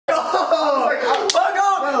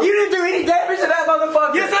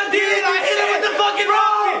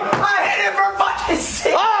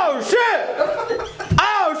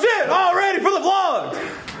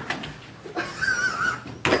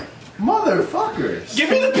motherfuckers. Give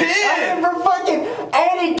me the pen! I never fucking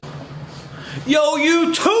added. Yo,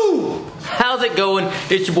 YouTube! How's it going?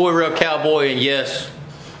 It's your boy, Real Cowboy, and yes,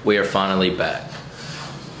 we are finally back.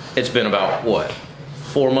 It's been about, what,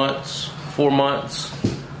 4 months? 4 months?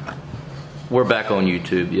 We're back on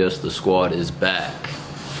YouTube. Yes, the squad is back.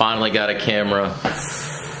 Finally got a camera.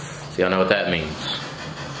 See, I know what that means.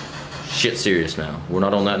 Shit serious now. We're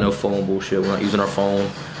not on that no phone bullshit. We're not using our phone.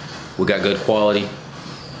 We got good quality.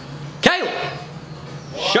 Caleb!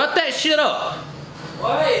 Shut that shit up!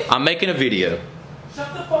 What? I'm making a video.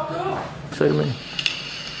 Shut the fuck up. Say to me.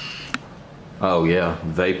 Oh yeah,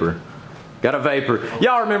 vapor. Got a vapor.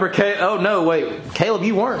 Y'all remember Caleb? Oh no, wait. Caleb,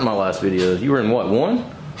 you weren't in my last videos. You were in what, one?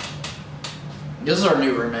 This is our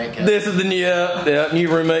new roommate, Caleb. This is the new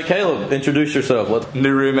roommate, Caleb. Introduce yourself. What?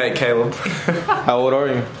 New roommate, Caleb. How old are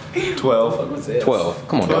you? 12. What's this? 12.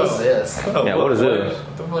 Come on, What is guys. this? Yeah, what is this?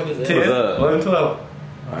 What the fuck is this? 10, What's up? 11, 12.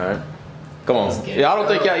 All right. Come on. Yeah, I don't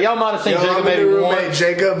think y'all might have seen Yo, Jacob I'm maybe the roommate, once.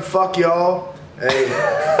 Jacob. Fuck y'all. Hey.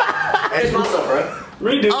 Here's myself, bro.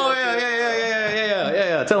 Redo. Oh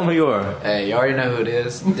yeah. Tell them who you are. Hey, you already know who it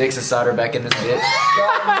is. Dix Insider back in this bitch.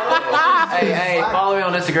 hey, follow me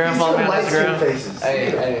on Instagram. Follow me on Instagram. Faces.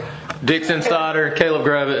 Hey. Dix Insider, Caleb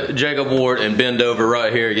Gravitt, Jacob Ward, and Bend Over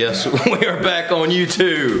right here. Yes, we are back on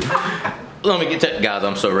YouTube. Let me get that. Guys,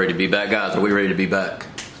 I'm so ready to be back. Guys, are we ready to be back?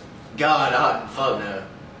 God, fuck no.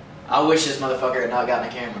 I wish this motherfucker had not gotten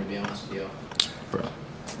a camera, to be honest with you. Bro.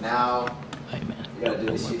 Now, Hey man, you gotta do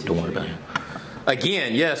this YouTube don't worry shit about it. again.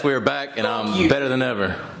 Again, yes, we are back, and Fuck I'm you. better than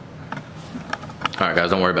ever. Alright guys,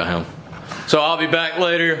 don't worry about him. So I'll be back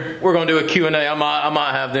later. We're gonna do a Q&A. I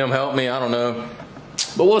might have them help me, I don't know.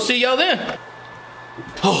 But we'll see y'all then.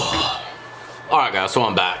 Alright guys, so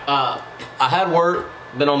I'm back. I had work,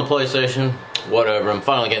 been on the PlayStation, whatever. I'm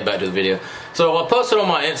finally getting back to the video. So I posted on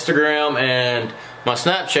my Instagram and my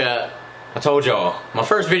Snapchat. I told y'all, my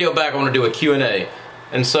first video back, I want to do a Q&A.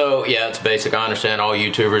 And so, yeah, it's basic. I understand all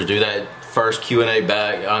YouTubers do that first Q&A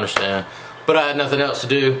back. I understand. But I had nothing else to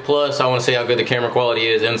do. Plus, I want to see how good the camera quality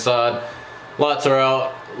is inside. Lights are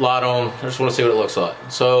out, light on. I just want to see what it looks like.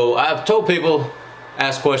 So I've told people,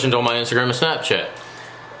 ask questions on my Instagram and Snapchat.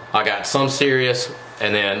 I got some serious,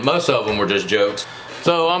 and then most of them were just jokes.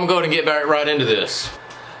 So I'm going to get back right into this.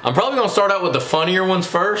 I'm probably going to start out with the funnier ones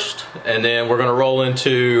first, and then we're going to roll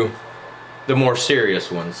into the more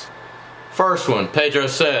serious ones. First one, Pedro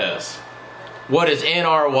says, what is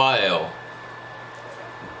NRYL?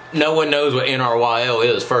 No one knows what NRYL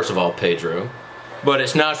is, first of all, Pedro. But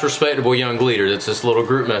it's Nice Respectable Young Leaders. It's this little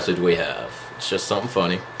group message we have. It's just something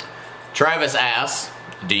funny. Travis asks,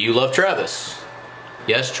 do you love Travis?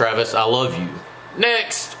 Yes, Travis, I love you.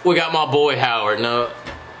 Next, we got my boy Howard. No,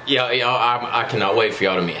 I cannot wait for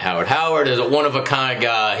y'all to meet Howard. Howard is a one-of-a-kind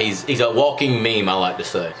guy. He's a walking meme, I like to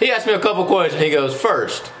say. He asked me a couple questions. He goes,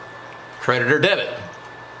 first, credit or debit?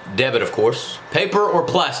 Debit, of course. Paper or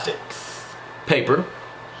plastic? Paper.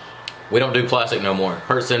 We don't do plastic no more.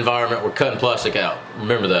 Hurts the environment. We're cutting plastic out.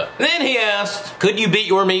 Remember that. Then he asked, could you beat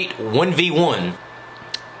your meat 1v1?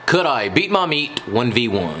 Could I beat my meat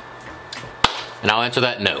 1v1? And I'll answer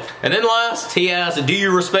that no. And then last, he asked, do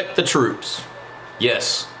you respect the troops?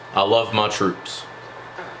 Yes, I love my troops.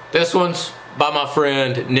 This one's by my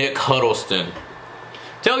friend Nick Huddleston.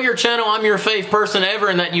 Tell your channel I'm your fave person ever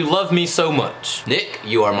and that you love me so much. Nick,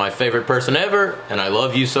 you are my favorite person ever and I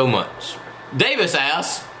love you so much. Davis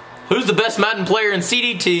asks, who's the best Madden player in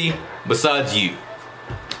CDT besides you?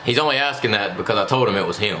 He's only asking that because I told him it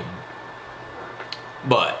was him.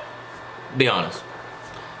 But, be honest,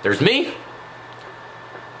 there's me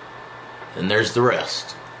and there's the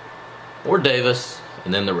rest. Or Davis,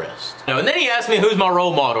 and then the rest. And then he asked me who's my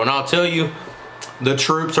role model, and I'll tell you, the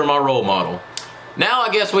troops are my role model. Now I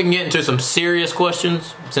guess we can get into some serious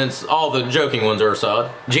questions, since all the joking ones are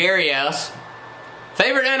aside. Jerry asks,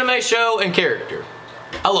 favorite anime show and character?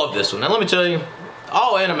 I love this one. Now let me tell you,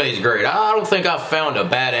 all anime is great. I don't think I've found a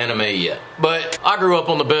bad anime yet. But I grew up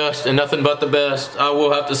on the best, and nothing but the best, I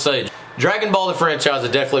will have to say. Dragon Ball the franchise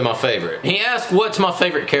is definitely my favorite. He asked, what's my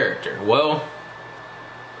favorite character? Well,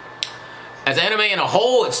 as anime in a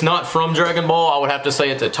whole, it's not from Dragon Ball. I would have to say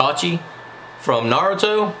it's Itachi from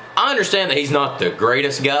Naruto. I understand that he's not the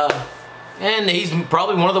greatest guy, and he's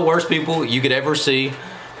probably one of the worst people you could ever see.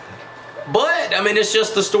 But, I mean, it's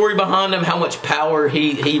just the story behind him, how much power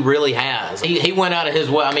he really has. He went out of his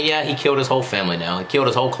way. I mean, yeah, he killed his whole family now. He killed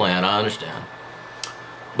his whole clan, I understand.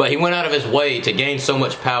 But he went out of his way to gain so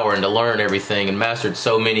much power and to learn everything and mastered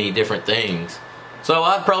so many different things. So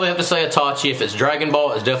I'd probably have to say Itachi. If it's Dragon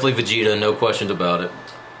Ball, it's definitely Vegeta, no questions about it.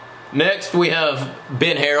 Next, we have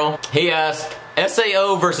Ben Harrell. He asked,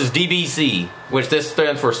 SAO versus DBZ, which this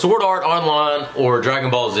stands for Sword Art Online or Dragon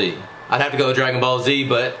Ball Z. I'd have to go with Dragon Ball Z,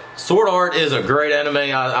 but Sword Art is a great anime.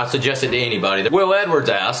 I suggest it to anybody. Will Edwards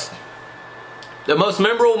asked, the most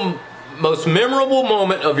memorable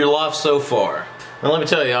moment of your life so far. Now let me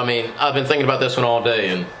tell you, I mean, I've been thinking about this one all day,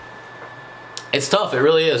 and it's tough, it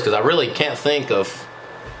really is, because I really can't think of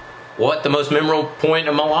what the most memorable point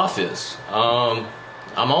of my life is. I'm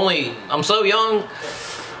so young.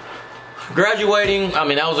 Graduating, I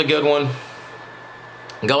mean, that was a good one.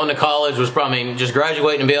 Going to college was probably, I mean, just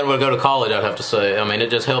graduating and being able to go to college, I'd have to say. I mean,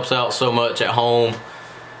 it just helps out so much at home.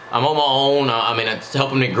 I'm on my own. I mean, it's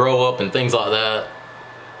helping me grow up and things like that.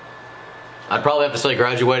 I'd probably have to say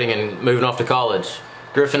graduating and moving off to college.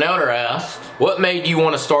 Griffin Elder asked, what made you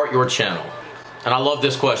want to start your channel? And I love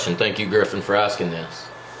this question. Thank you, Griffin, for asking this.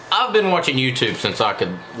 I've been watching YouTube since I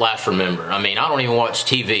could last remember. I mean, I don't even watch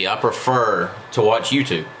TV. I prefer to watch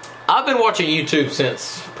YouTube. I've been watching YouTube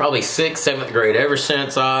since probably 6th, 7th grade, ever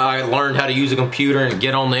since I learned how to use a computer and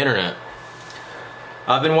get on the internet.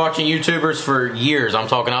 I've been watching YouTubers for years.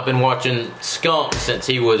 I've been watching Skunk since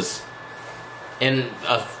he was in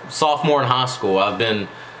a sophomore in high school. I've been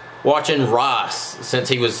watching Rice since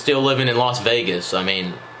he was still living in Las Vegas. I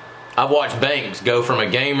mean, I've watched Banks go from a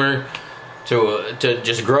gamer to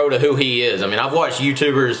just grow to who he is. I mean, I've watched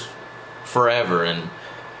YouTubers forever, and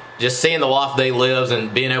just seeing the life they live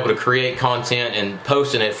and being able to create content and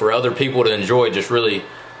posting it for other people to enjoy just really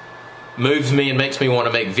moves me and makes me want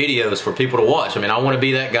to make videos for people to watch. I mean, I want to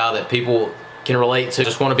be that guy that people can relate to,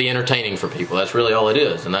 just want to be entertaining for people. That's really all it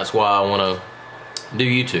is, and that's why I want to do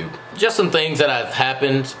YouTube. Just some things that have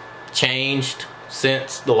happened, changed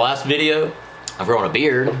since the last video. I've grown a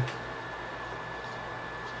beard.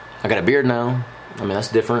 I got a beard now. I mean, that's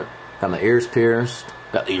different. Got my ears pierced.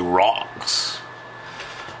 Got these rocks.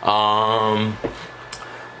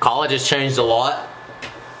 College has changed a lot.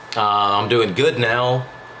 I'm doing good now.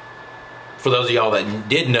 For those of y'all that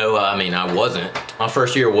did know, I mean, I wasn't. My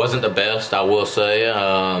first year wasn't the best, I will say.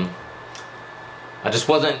 I just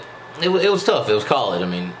wasn't, it was tough. It was college. I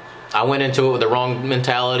mean, I went into it with the wrong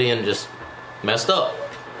mentality and just messed up.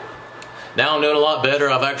 Now I'm doing a lot better.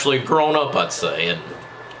 I've actually grown up, I'd say, and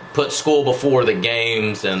put school before the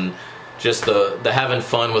games and just the having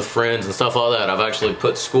fun with friends and stuff like that. I've actually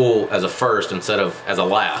put school as a first instead of as a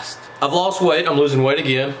last. I've lost weight. I'm losing weight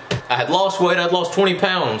again. I had lost weight. I'd lost 20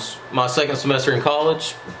 pounds my second semester in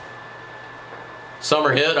college.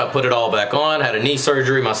 Summer hit. I put it all back on. Had a knee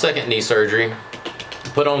surgery, my second knee surgery.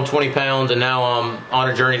 Put on 20 pounds, and now I'm on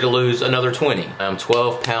a journey to lose another 20. I'm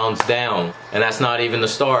 12 pounds down, and that's not even the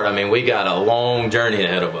start. I mean, we got a long journey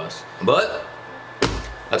ahead of us. But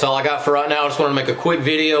that's all I got for right now. I just want to make a quick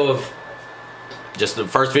video of just the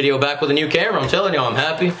first video back with a new camera. I'm telling y'all, I'm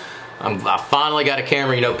happy. I finally got a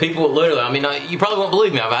camera. You know, people literally, I mean, you probably won't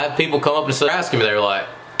believe me. I've had people come up and start asking me, they're like,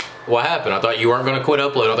 what happened? I thought you weren't going to quit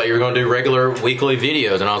uploading. I thought you were going to do regular weekly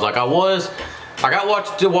videos. And I was like, I got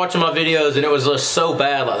watching my videos, and it was just so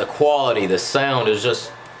bad. Like, the quality, the sound is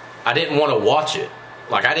just, I didn't want to watch it.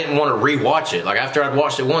 Like, I didn't want to re-watch it. Like, after I'd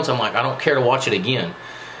watched it once, I'm like, I don't care to watch it again.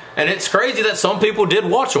 And it's crazy that some people did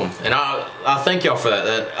watch them. And I thank y'all for that.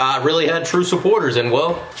 That I really had true supporters. And,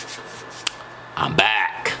 well, I'm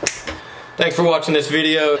back. Thanks for watching this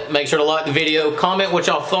video. Make sure to like the video. Comment what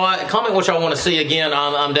y'all thought. Comment what y'all want to see again.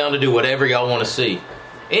 I'm down to do whatever y'all want to see.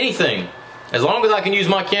 Anything. As long as I can use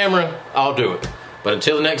my camera, I'll do it. But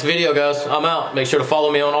until the next video, guys, I'm out. Make sure to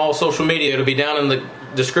follow me on all social media. It'll be down in the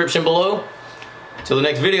description below. Till the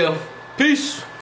next video. Peace.